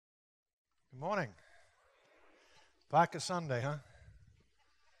Morning. Back a Sunday, huh?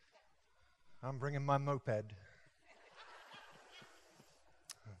 I'm bringing my moped.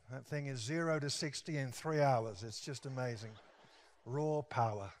 That thing is 0 to 60 in 3 hours. It's just amazing. Raw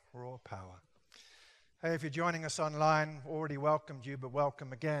power, raw power. Hey, if you're joining us online, already welcomed you, but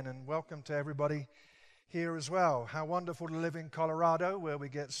welcome again, and welcome to everybody here as well. How wonderful to live in Colorado, where we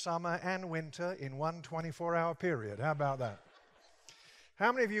get summer and winter in one 24-hour period. How about that?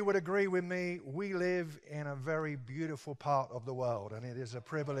 How many of you would agree with me? We live in a very beautiful part of the world, and it is a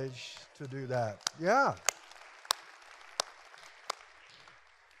privilege to do that. Yeah.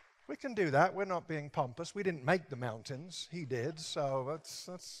 We can do that. We're not being pompous. We didn't make the mountains. He did, so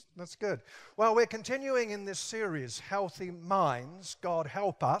that's good. Well, we're continuing in this series, Healthy Minds. God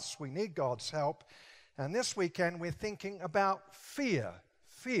help us. We need God's help. And this weekend, we're thinking about fear.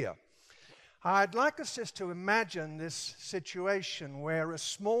 Fear. I'd like us just to imagine this situation where a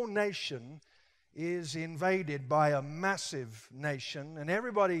small nation is invaded by a massive nation, and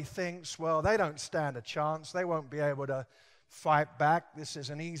everybody thinks, well, they don't stand a chance. They won't be able to fight back. This is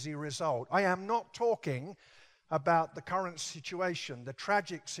an easy result. I am not talking about the current situation, the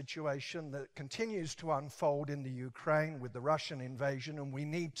tragic situation that continues to unfold in the Ukraine with the Russian invasion, and we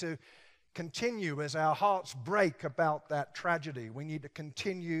need to continue as our hearts break about that tragedy. We need to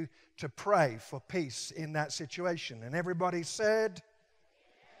continue to pray for peace in that situation. And everybody said,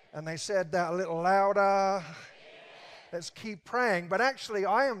 and they said that a little louder, let's keep praying. But actually,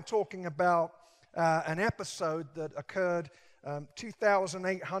 I am talking about an episode that occurred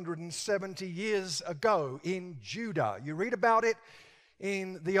 2,870 years ago in Judah. You read about it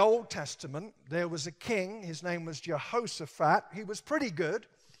in the Old Testament. There was a king, his name was Jehoshaphat. He was pretty good.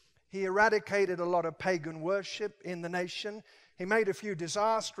 He eradicated a lot of pagan worship in the nation. He made a few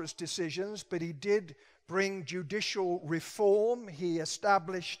disastrous decisions, but he did bring judicial reform. He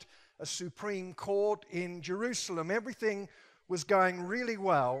established a supreme court in Jerusalem. Everything was going really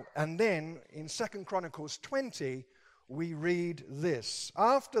well. And then in 2 Chronicles 20, we read this.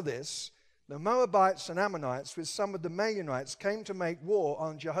 After this, the Moabites and Ammonites with some of the Meunites came to make war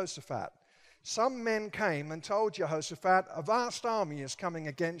on Jehoshaphat. Some men came and told Jehoshaphat, a vast army is coming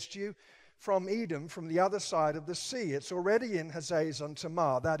against you from Edom, from the other side of the sea. It's already in Hazazon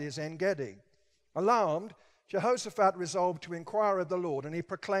Tamar, that is En-Gedi. Alarmed, Jehoshaphat resolved to inquire of the Lord, and he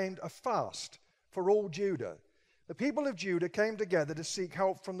proclaimed a fast for all Judah. The people of Judah came together to seek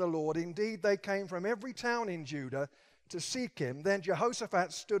help from the Lord. Indeed, they came from every town in Judah to seek him. Then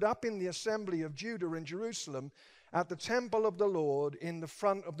Jehoshaphat stood up in the assembly of Judah in Jerusalem at the temple of the Lord in the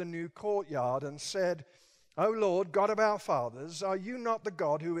front of the new courtyard and said, O Lord, God of our fathers, are you not the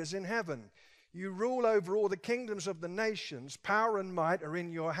God who is in heaven? You rule over all the kingdoms of the nations. Power and might are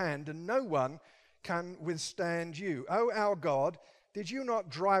in your hand, and no one can withstand you. O our God, did you not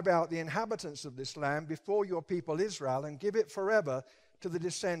drive out the inhabitants of this land before your people Israel and give it forever to the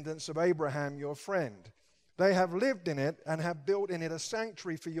descendants of Abraham your friend? They have lived in it and have built in it a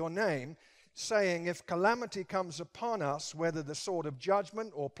sanctuary for your name, saying, if calamity comes upon us, whether the sword of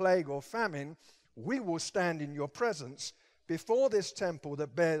judgment or plague or famine, we will stand in your presence before this temple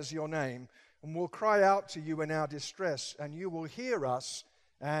that bears your name, and will cry out to you in our distress, and you will hear us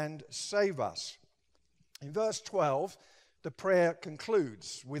and save us. In verse 12, the prayer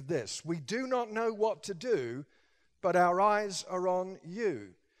concludes with this: we do not know what to do, but our eyes are on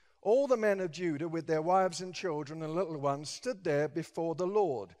you. All the men of Judah with their wives and children and little ones stood there before the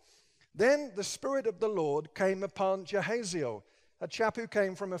Lord. Then the Spirit of the Lord came upon Jahaziel, a chap who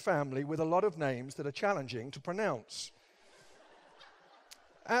came from a family with a lot of names that are challenging to pronounce.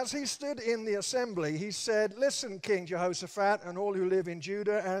 As he stood in the assembly, he said, listen, King Jehoshaphat, and all who live in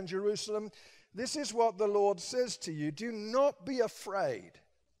Judah and Jerusalem, this is what the Lord says to you. Do not be afraid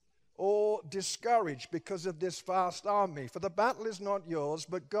or discouraged because of this vast army, for the battle is not yours,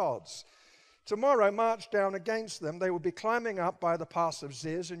 but God's. Tomorrow march down against them. They will be climbing up by the pass of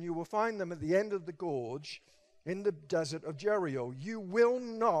Ziz, and you will find them at the end of the gorge in the desert of Jericho. You will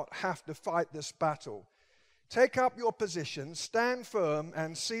not have to fight this battle. Take up your position, stand firm,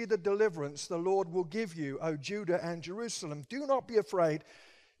 and see the deliverance the Lord will give you, O Judah and Jerusalem. Do not be afraid.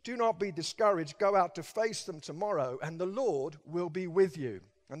 Do not be discouraged. Go out to face them tomorrow, and the Lord will be with you.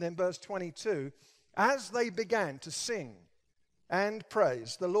 And then verse 22, as they began to sing and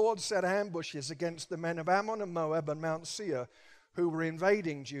praise, the Lord set ambushes against the men of Ammon and Moab and Mount Seir who were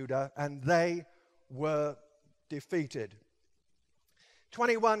invading Judah, and they were defeated.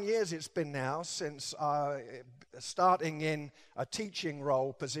 21 years it's been now since starting in a teaching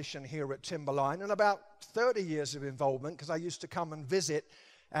role position here at Timberline, and about 30 years of involvement because I used to come and visit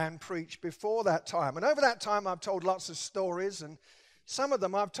and preach before that time. And over that time I've told lots of stories and Some of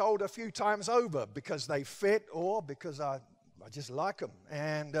them I've told a few times over because they fit or because I just like them.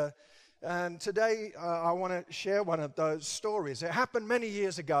 And today I want to share one of those stories. It happened many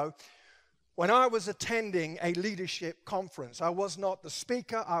years ago when I was attending a leadership conference. I was not the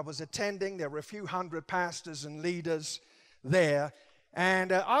speaker. I was attending. There were a few hundred pastors and leaders there.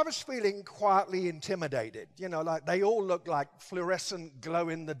 And I was feeling quietly intimidated. You know, like they all looked like fluorescent,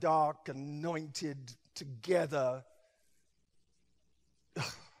 glow-in-the-dark, anointed together.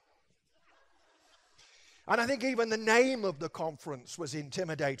 And I think even the name of the conference was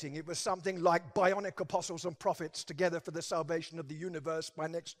intimidating. It was something like Bionic Apostles and Prophets Together for the Salvation of the Universe by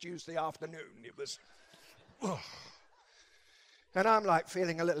next Tuesday afternoon. It was... And I'm like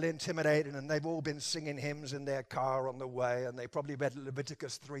feeling a little intimidated, and they've all been singing hymns in their car on the way, and they probably read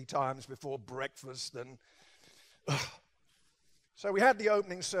Leviticus 3 times before breakfast. And so we had the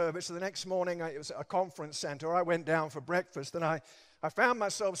opening service, and the next morning it was at a conference center. I went down for breakfast, and I found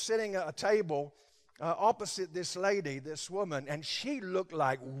myself sitting at a table opposite this lady, this woman, and she looked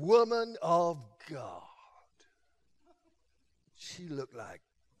like woman of God. She looked like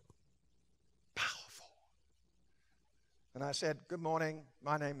powerful. And I said, "Good morning,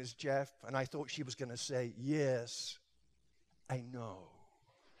 my name is Jeff." And I thought she was going to say, "Yes, I know."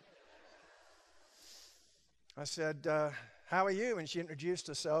 I said, "How are you?" And she introduced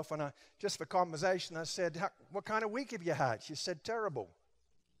herself. And just for conversation, I said, "What kind of week have you had?" She said, "Terrible,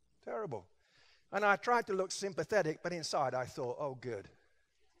 terrible." And I tried to look sympathetic, but inside I thought, "Oh, good.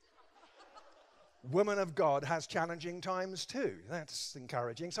 Woman of God has challenging times too." That's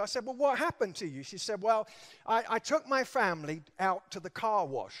encouraging. So I said, "Well, what happened to you?" She said, "Well, I took my family out to the car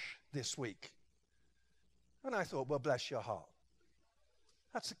wash this week." And I thought, well, bless your heart.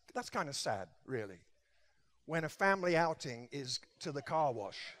 That's kind of sad, really, when a family outing is to the car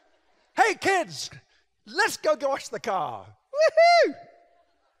wash. "Hey, kids, let's go wash the car." Woohoo!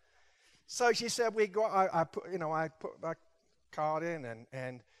 So she said, I put my card in,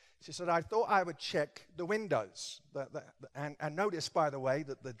 and she said, "I thought I would check the windows." And notice, by the way,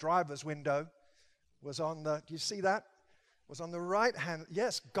 that the driver's window was on do you see that? Was on the right hand,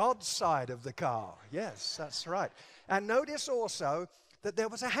 yes, God's side of the car. Yes, that's right. And notice also that there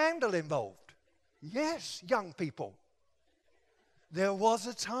was a handle involved. Yes, young people. There was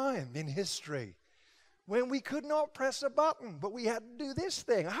a time in history when we could not press a button, but we had to do this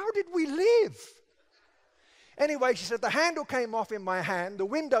thing. How did we live? Anyway, she said, the handle came off in my hand, the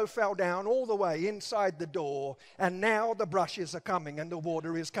window fell down all the way inside the door, and now the brushes are coming and the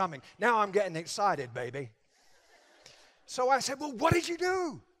water is coming. Now I'm getting excited, baby. So I said, "Well, what did you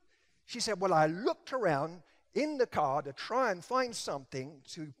do?" She said, "Well, I looked around in the car to try and find something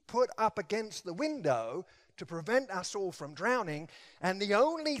to put up against the window to prevent us all from drowning, and the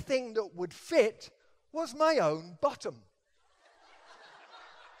only thing that would fit was my own bottom."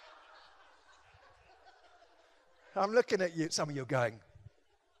 I'm looking at you, some of you going,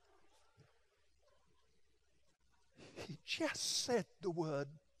 "He just said the word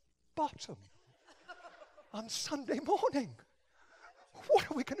bottom on Sunday morning.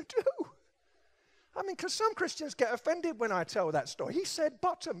 What are we going to do?" I mean, because some Christians get offended when I tell that story. He said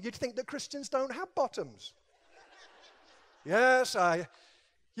bottom. You'd think that Christians don't have bottoms. Yes, I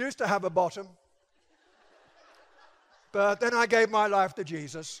used to have a bottom. But then I gave my life to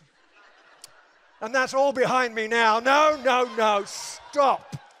Jesus. And that's all behind me now. No,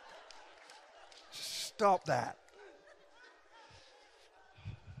 stop. Stop that.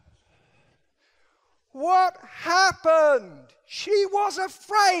 What happened? She was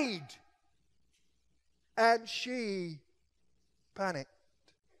afraid. And she panicked.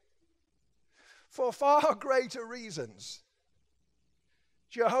 For far greater reasons.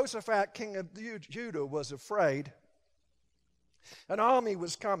 Jehoshaphat, king of Judah, was afraid. An army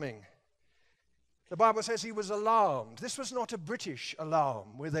was coming. The Bible says he was alarmed. This was not a British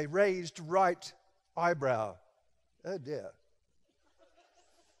alarm with a raised right eyebrow. Oh dear.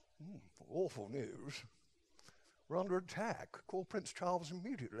 Awful news. We're under attack. Call Prince Charles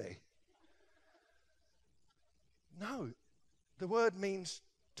immediately. No, the word means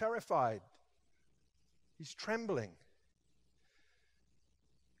terrified. He's trembling.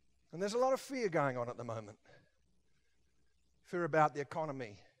 And there's a lot of fear going on at the moment. Fear about the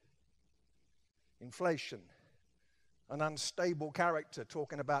economy. Inflation, an unstable character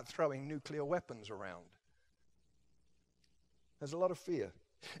talking about throwing nuclear weapons around. There's a lot of fear.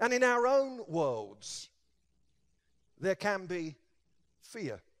 And in our own worlds, there can be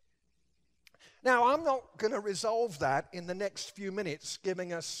fear. Now, I'm not going to resolve that in the next few minutes,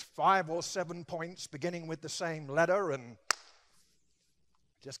 giving us 5 or 7 points, beginning with the same letter, and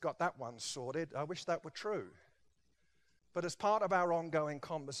just got that one sorted. I wish that were true. But as part of our ongoing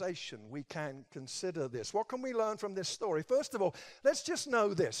conversation, we can consider this. What can we learn from this story? First of all, let's just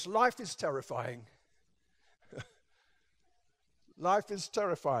know this. Life is terrifying. Life is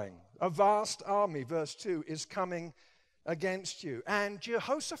terrifying. A vast army, verse 2, is coming against you. And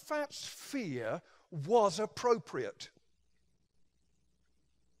Jehoshaphat's fear was appropriate.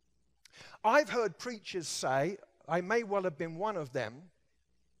 I've heard preachers say, I may well have been one of them,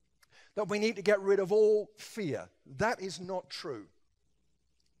 that we need to get rid of all fear. That is not true.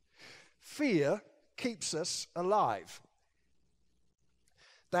 Fear keeps us alive.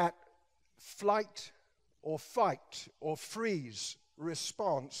 That flight or fight or freeze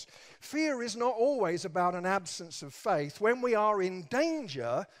response. Fear is not always about an absence of faith. When we are in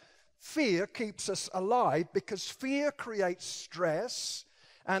danger, fear keeps us alive because fear creates stress,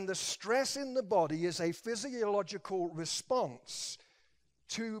 and the stress in the body is a physiological response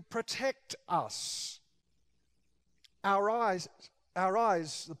to protect us. Our eyes,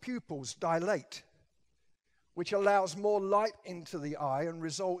 the pupils dilate, which allows more light into the eye and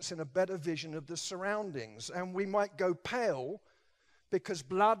results in a better vision of the surroundings. And we might go pale because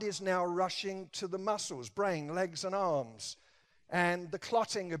blood is now rushing to the muscles, brain, legs, and arms. And the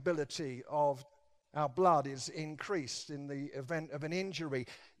clotting ability of our blood is increased in the event of an injury.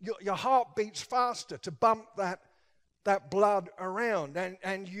 Your heart beats faster to bump that blood around,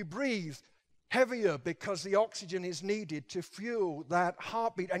 and you breathe heavier because the oxygen is needed to fuel that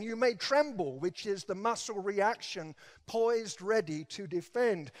heartbeat. And you may tremble, which is the muscle reaction, poised, ready to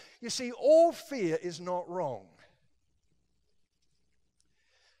defend. You see, all fear is not wrong.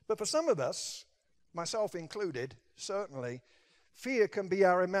 But for some of us, myself included, certainly, fear can be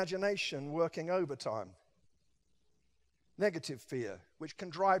our imagination working overtime. Negative fear, which can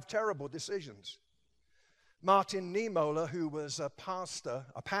drive terrible decisions. Martin Niemöller, who was a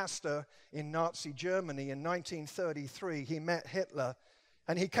pastor in Nazi Germany in 1933, he met Hitler,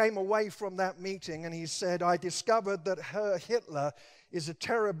 and he came away from that meeting and he said, I discovered that Hitler is a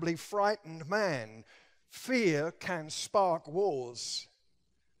terribly frightened man. Fear can spark wars.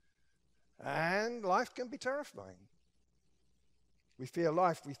 And life can be terrifying. We fear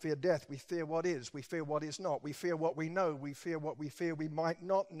life, we fear death, we fear what is, we fear what is not, we fear what we know, we fear what we fear we might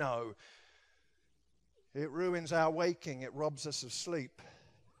not know. It ruins our waking. It robs us of sleep.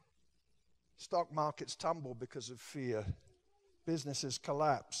 Stock markets tumble because of fear. Businesses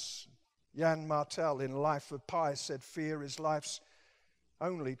collapse. Jan Martel in Life of Pi said fear is life's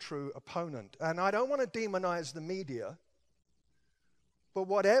only true opponent. And I don't want to demonize the media, but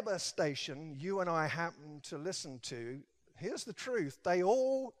whatever station you and I happen to listen to, here's the truth. They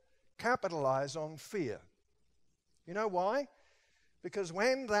all capitalize on fear. You know why? Because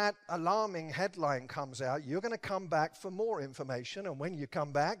when that alarming headline comes out, you're going to come back for more information, and when you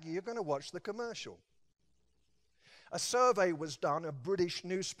come back, you're going to watch the commercial. A survey was done of British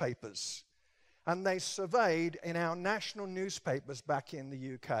newspapers, and they surveyed in our national newspapers back in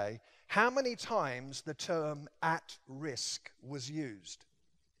the UK how many times the term at risk was used.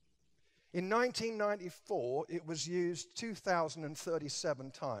 In 1994, it was used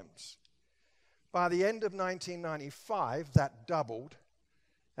 2,037 times. By the end of 1995, that doubled.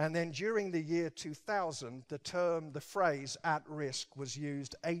 And then during the year 2000, the phrase at risk was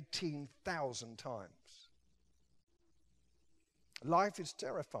used 18,000 times. Life is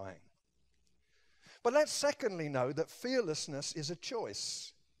terrifying. But let's secondly know that fearlessness is a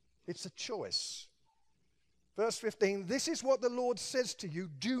choice. It's a choice. Verse 15, this is what the Lord says to you,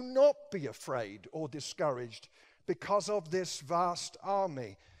 do not be afraid or discouraged because of this vast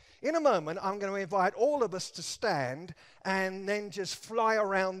army. In a moment, I'm going to invite all of us to stand and then just fly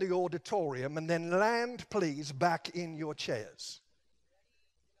around the auditorium and then land, please, back in your chairs.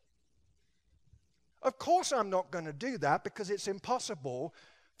 Of course, I'm not going to do that because it's impossible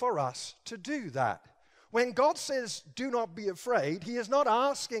for us to do that. When God says, do not be afraid, He is not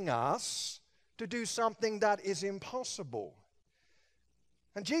asking us to do something that is impossible.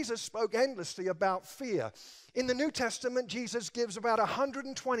 And Jesus spoke endlessly about fear. In the New Testament, Jesus gives about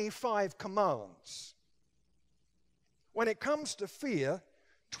 125 commands. When it comes to fear,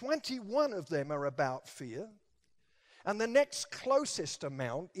 21 of them are about fear. And the next closest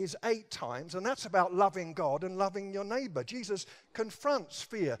amount is 8 times, and that's about loving God and loving your neighbor. Jesus confronts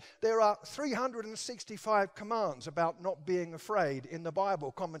fear. There are 365 commands about not being afraid in the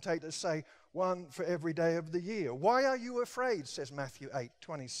Bible. Commentators say one for every day of the year. Why are you afraid, says Matthew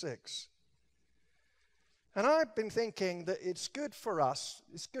 8:26. And I've been thinking that it's good for us,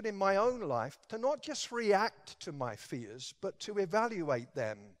 it's good in my own life, to not just react to my fears, but to evaluate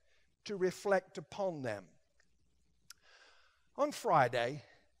them, to reflect upon them. On Friday,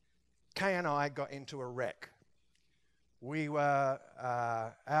 Kay and I got into a wreck. We were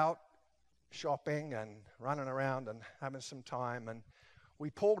out shopping and running around and having some time, and we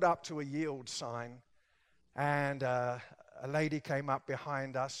pulled up to a yield sign, and a lady came up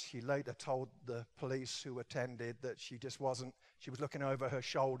behind us. She later told the police who attended that she was looking over her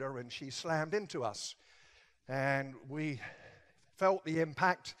shoulder, and she slammed into us. And we felt the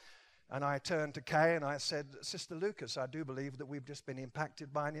impact, and I turned to Kay and I said, Sister Lucas, I do believe that we've just been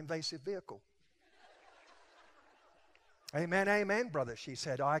impacted by an invasive vehicle. Amen, amen, brother, she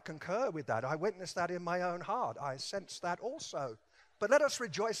said. I concur with that. I witnessed that in my own heart. I sensed that also. But let us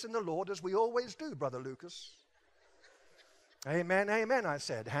rejoice in the Lord as we always do, Brother Lucas. Amen, amen, I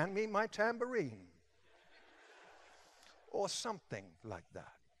said. Hand me my tambourine. Or something like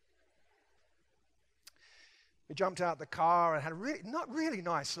that. We jumped out the car and had a not really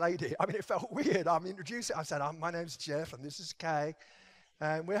nice lady. I mean, it felt weird. I'm introducing. I said, my name's Jeff and this is Kay.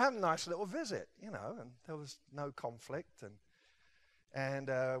 And we're having a nice little visit, and there was no conflict.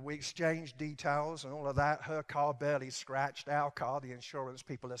 And we exchanged details and all of that. Her car barely scratched. Our car, the insurance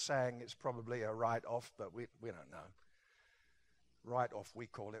people are saying it's probably a write-off, but we don't know. Write-off, we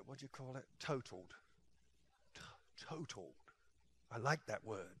call it. What do you call it? Totaled. Totaled. I like that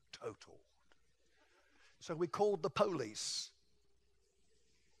word, totaled. So we called the police.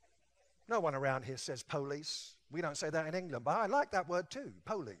 No one around here says police. We don't say that in England, but I like that word too,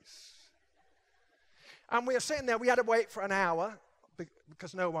 police. And we were sitting there. We had to wait for an hour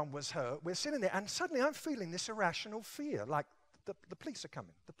because no one was hurt. We're sitting there, and suddenly I'm feeling this irrational fear, like the police are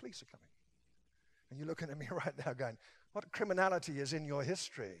coming. The police are coming. And you're looking at me right now going, what criminality is in your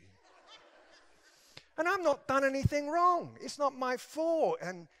history? And I've not done anything wrong. It's not my fault.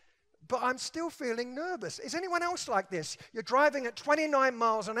 But I'm still feeling nervous. Is anyone else like this? You're driving at 29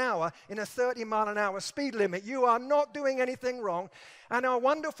 miles an hour in a 30-mile-an-hour speed limit. You are not doing anything wrong. And our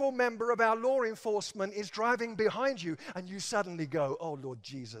wonderful member of our law enforcement is driving behind you. And you suddenly go, oh, Lord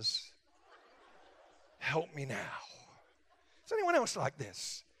Jesus, help me now. Is anyone else like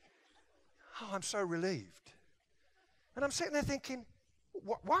this? Oh, I'm so relieved. And I'm sitting there thinking,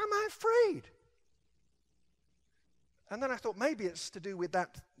 why am I afraid? And then I thought, maybe it's to do with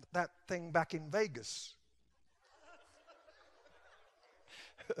that thing back in Vegas.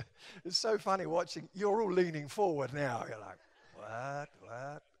 It's so funny watching. You're all leaning forward now. You're like,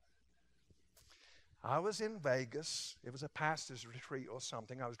 what? I was in Vegas. It was a pastor's retreat or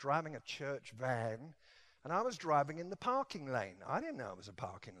something. I was driving a church van, and I was driving in the parking lane. I didn't know it was a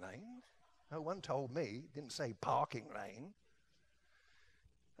parking lane. No one told me. It didn't say parking lane.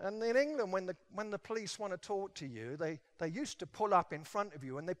 And in England, when the police want to talk to you, they used to pull up in front of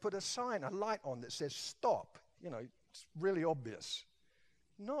you and they put a light on that says stop. It's really obvious.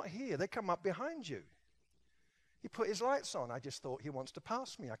 Not here. They come up behind you. He put his lights on. I just thought he wants to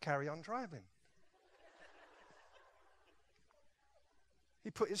pass me. I carry on driving. He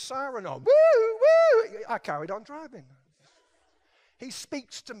put his siren on. Woo, woo. I carried on driving. He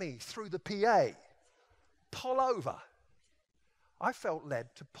speaks to me through the PA. Pull over. I felt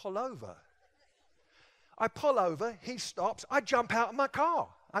led to pull over. I pull over, he stops, I jump out of my car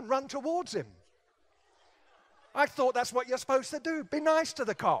and run towards him. I thought that's what you're supposed to do, be nice to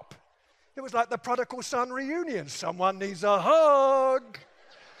the cop. It was like the prodigal son reunion. Someone needs a hug.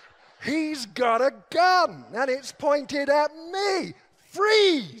 He's got a gun and it's pointed at me.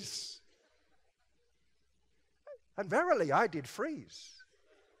 Freeze! And verily, I did freeze.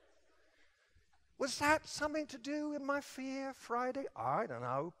 Was that something to do with my fear Friday? I don't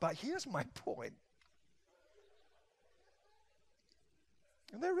know, but here's my point.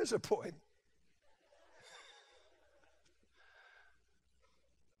 And there is a point.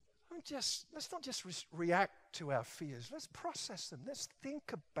 Let's not just react to our fears. Let's process them. Let's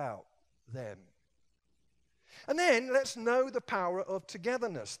think about them. And then let's know the power of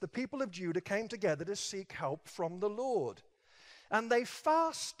togetherness. The people of Judah came together to seek help from the Lord. And they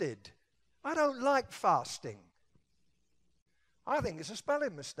fasted. I don't like fasting. I think it's a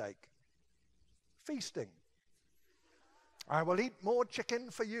spelling mistake. Feasting. I will eat more chicken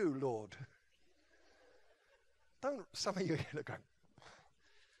for you, Lord. Some of you are going,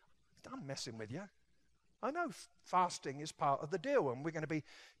 I'm messing with you. I know fasting is part of the deal, and we're going to be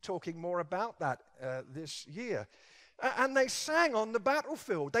talking more about that this year. And they sang on the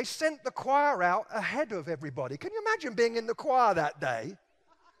battlefield. They sent the choir out ahead of everybody. Can you imagine being in the choir that day?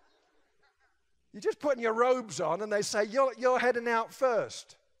 You're just putting your robes on and they say, you're heading out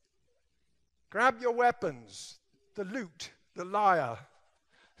first. Grab your weapons, the lute, the lyre,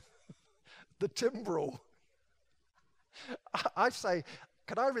 the timbrel. I say,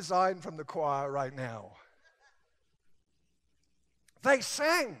 can I resign from the choir right now? They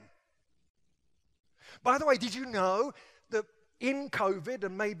sang. By the way, did you know in COVID,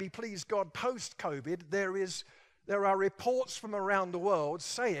 and maybe, please God, post-COVID, there are reports from around the world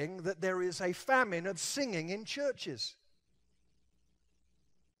saying that there is a famine of singing in churches.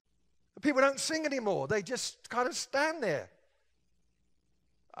 People don't sing anymore. They just kind of stand there.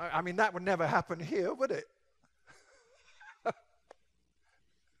 I mean, that would never happen here, would it?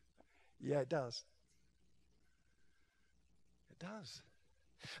 Yeah, it does. It does.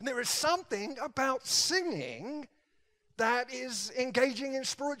 And there is something about singing that is engaging in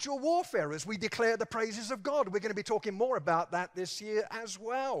spiritual warfare as we declare the praises of God. We're going to be talking more about that this year as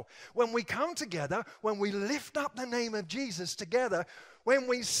well. When we come together, when we lift up the name of Jesus together, when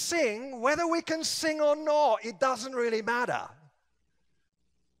we sing, whether we can sing or not, it doesn't really matter.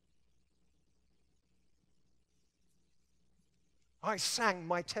 I sang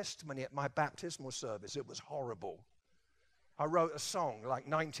my testimony at my baptismal service. It was horrible. I wrote a song, like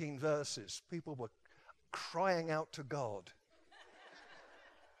 19 verses. People were crying out to God.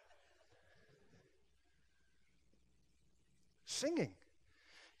 Singing.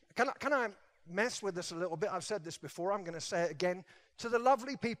 Can I mess with this a little bit? I've said this before. I'm going to say it again. To the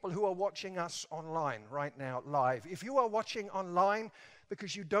lovely people who are watching us online right now, live. If you are watching online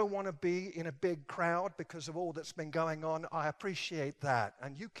because you don't want to be in a big crowd because of all that's been going on, I appreciate that.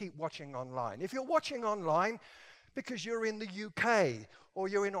 And you keep watching online. If you're watching online because you're in the UK or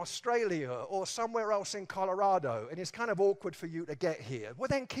you're in Australia or somewhere else in Colorado and it's kind of awkward for you to get here, well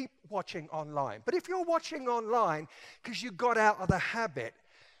then keep watching online. But if you're watching online because you got out of the habit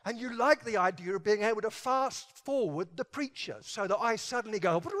and you like the idea of being able to fast forward the preacher so that I suddenly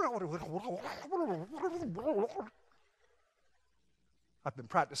go, I've been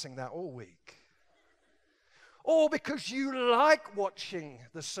practicing that all week. Or because you like watching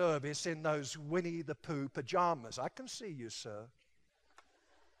the service in those Winnie the Pooh pajamas. I can see you, sir.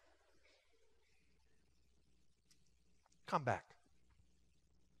 Come back.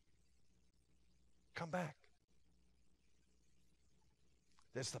 Come back.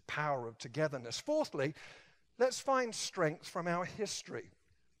 There's the power of togetherness. Fourthly, let's find strength from our history.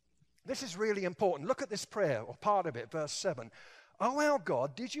 This is really important. Look at this prayer, or part of it, verse 7. O our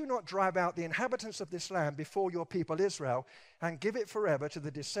God, did you not drive out the inhabitants of this land before your people Israel and give it forever to the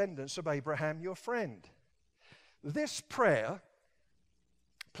descendants of Abraham, your friend? This prayer,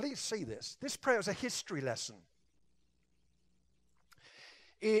 please see this. This prayer is a history lesson.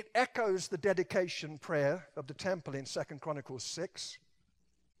 It echoes the dedication prayer of the temple in 2 Chronicles 6.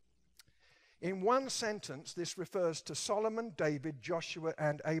 In one sentence, this refers to Solomon, David, Joshua,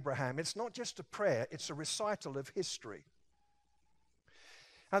 and Abraham. It's not just a prayer, it's a recital of history.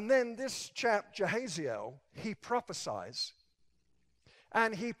 And then this chap, Jehaziel, he prophesies.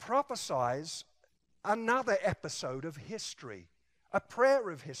 And he prophesies another episode of history, a prayer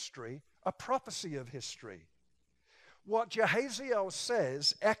of history, a prophecy of history. What Jehaziel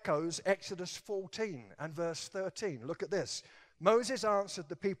says echoes Exodus 14 and verse 13. Look at this. Moses answered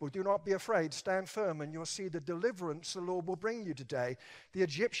the people, do not be afraid, stand firm, and you'll see the deliverance the Lord will bring you today. The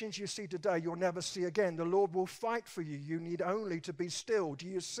Egyptians you see today, you'll never see again. The Lord will fight for you. You need only to be still. Do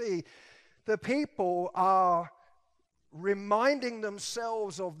you see? The people are reminding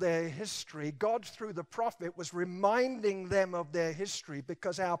themselves of their history. God, through the prophet, was reminding them of their history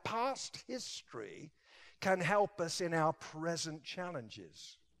because our past history can help us in our present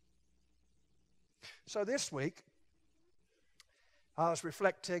challenges. So this week, I was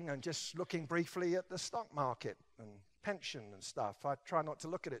reflecting and just looking briefly at the stock market and pension and stuff. I try not to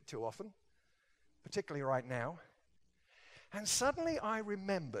look at it too often, particularly right now. And suddenly I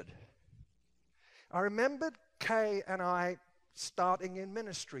remembered Kay and I starting in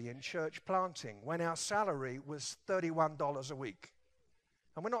ministry, in church planting, when our salary was $31 a week.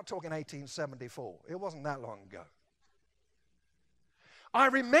 And we're not talking 1874. It wasn't that long ago. I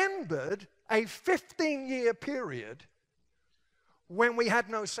remembered a 15-year period when we had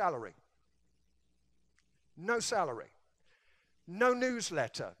no salary. No salary. No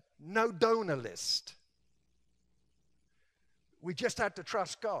newsletter. No donor list. We just had to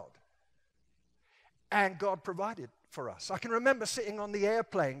trust God. And God provided for us. I can remember sitting on the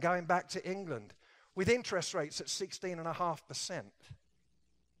airplane going back to England with interest rates at 16.5%.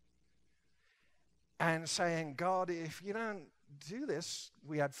 And saying, God, if you don't do this,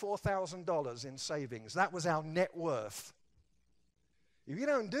 we had $4,000 in savings. That was our net worth. If you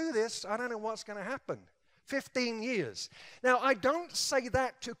don't do this, I don't know what's going to happen. 15 years. Now, I don't say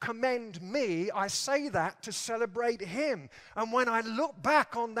that to commend me. I say that to celebrate him. And when I look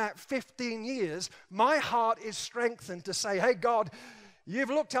back on that 15 years, my heart is strengthened to say, hey, God,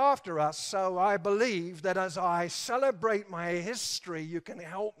 you've looked after us, so I believe that as I celebrate my history, you can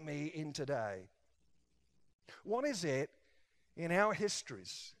help me in today. What is it in our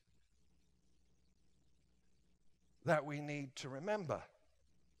histories that we need to remember.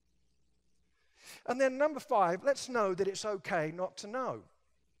 And then number 5, let's know that it's okay not to know.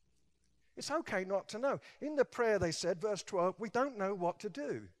 It's okay not to know. In the prayer they said, verse 12, we don't know what to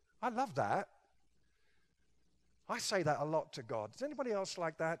do. I love that. I say that a lot to God. Is anybody else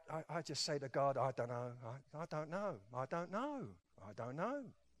like that? I just say to God, I don't know. I don't know. I don't know. I don't know.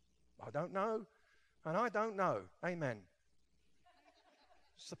 I don't know. And I don't know. Amen.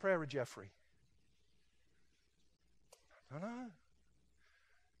 It's the prayer of Jeffrey. I don't know.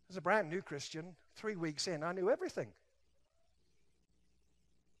 As a brand new Christian, 3 weeks in, I knew everything.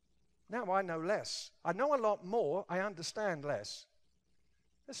 Now I know less. I know a lot more. I understand less.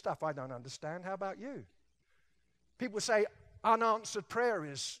 There's stuff I don't understand. How about you? People say unanswered prayer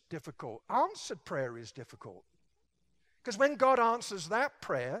is difficult. Answered prayer is difficult. Because when God answers that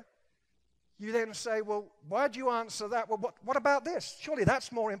prayer, you then say, well, why do you answer that? Well, what about this? Surely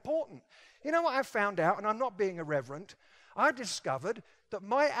that's more important. You know what I found out, and I'm not being irreverent, I discovered that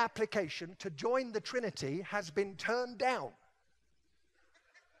my application to join the Trinity has been turned down.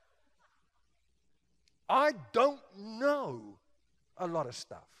 I don't know a lot of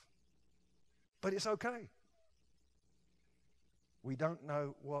stuff, but it's okay. We don't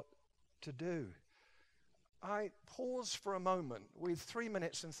know what to do. I pause for a moment with 3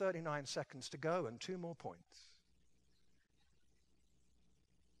 minutes and 39 seconds to go and 2 more points.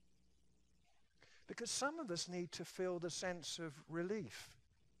 Because some of us need to feel the sense of relief,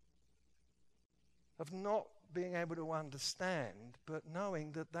 of not being able to understand, but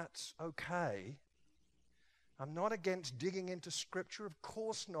knowing that that's okay. I'm not against digging into Scripture, of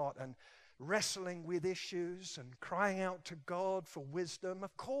course not, and wrestling with issues and crying out to God for wisdom.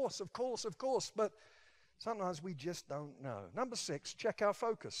 Of course, but sometimes we just don't know. Number 6, check our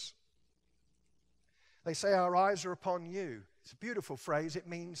focus. They say our eyes are upon you. It's a beautiful phrase. It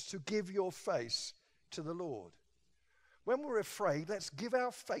means to give your face to the Lord. When we're afraid, let's give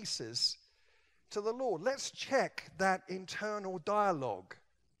our faces to the Lord. Let's check that internal dialogue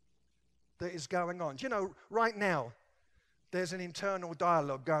that is going on. Do you know, right now, there's an internal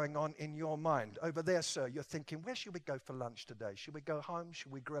dialogue going on in your mind. Over there, sir, you're thinking, where should we go for lunch today? Should we go home?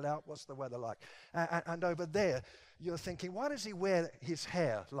 Should we grill out? What's the weather like? And over there, you're thinking, why does he wear his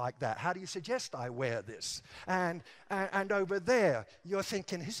hair like that? How do you suggest I wear this? And over there, you're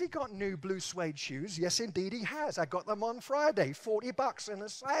thinking, has he got new blue suede shoes? Yes, indeed he has. I got them on Friday, $40 in a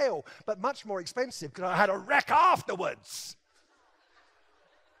sale, but much more expensive because I had a wreck afterwards.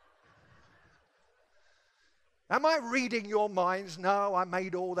 Am I reading your minds? No, I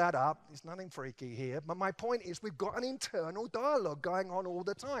made all that up. There's nothing freaky here. But my point is we've got an internal dialogue going on all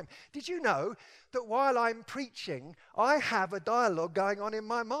the time. Did you know that while I'm preaching, I have a dialogue going on in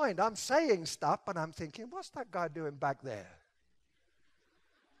my mind? I'm saying stuff, but I'm thinking, what's that guy doing back there?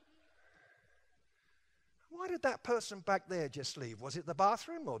 Why did that person back there just leave? Was it the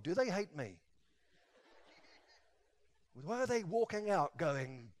bathroom, or do they hate me? Were they walking out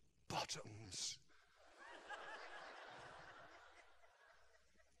going, bottoms?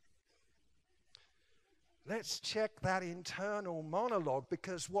 Let's check that internal monologue,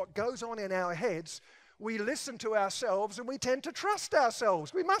 because what goes on in our heads, we listen to ourselves and we tend to trust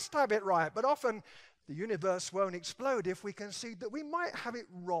ourselves. We must have it right, but often the universe won't explode if we can see that we might have it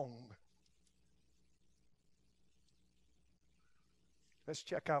wrong. Let's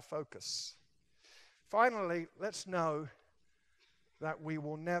check our focus. Finally, let's know that we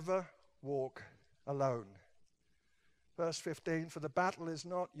will never walk alone. Verse 15, for the battle is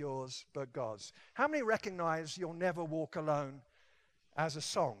not yours, but God's. How many recognize you'll never walk alone as a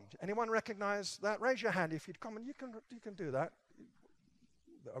song? Anyone recognize that? Raise your hand if you'd come, and you can do that.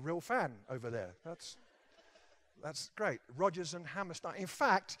 A real fan over there. That's great. Rodgers and Hammerstein. In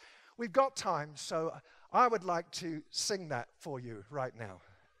fact, we've got time, so I would like to sing that for you right now.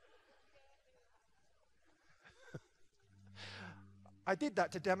 I did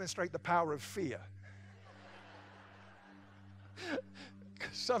that to demonstrate the power of fear.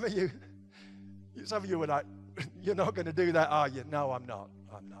 Some of you were like, you're not going to do that, are you? No, I'm not.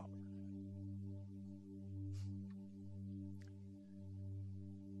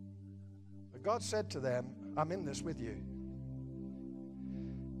 But God said to them, I'm in this with you.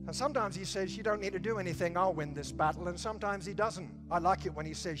 And sometimes he says, you don't need to do anything, I'll win this battle. And sometimes he doesn't. I like it when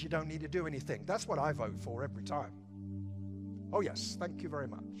he says you don't need to do anything. That's what I vote for every time. Oh yes, thank you very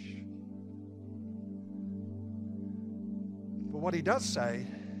much. But what he does say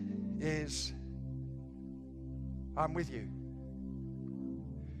is, I'm with you.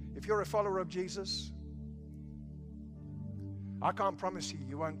 If you're a follower of Jesus, I can't promise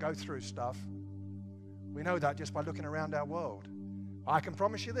you won't go through stuff. We know that just by looking around our world. I can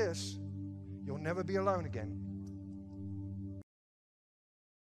promise you this, you'll never be alone again.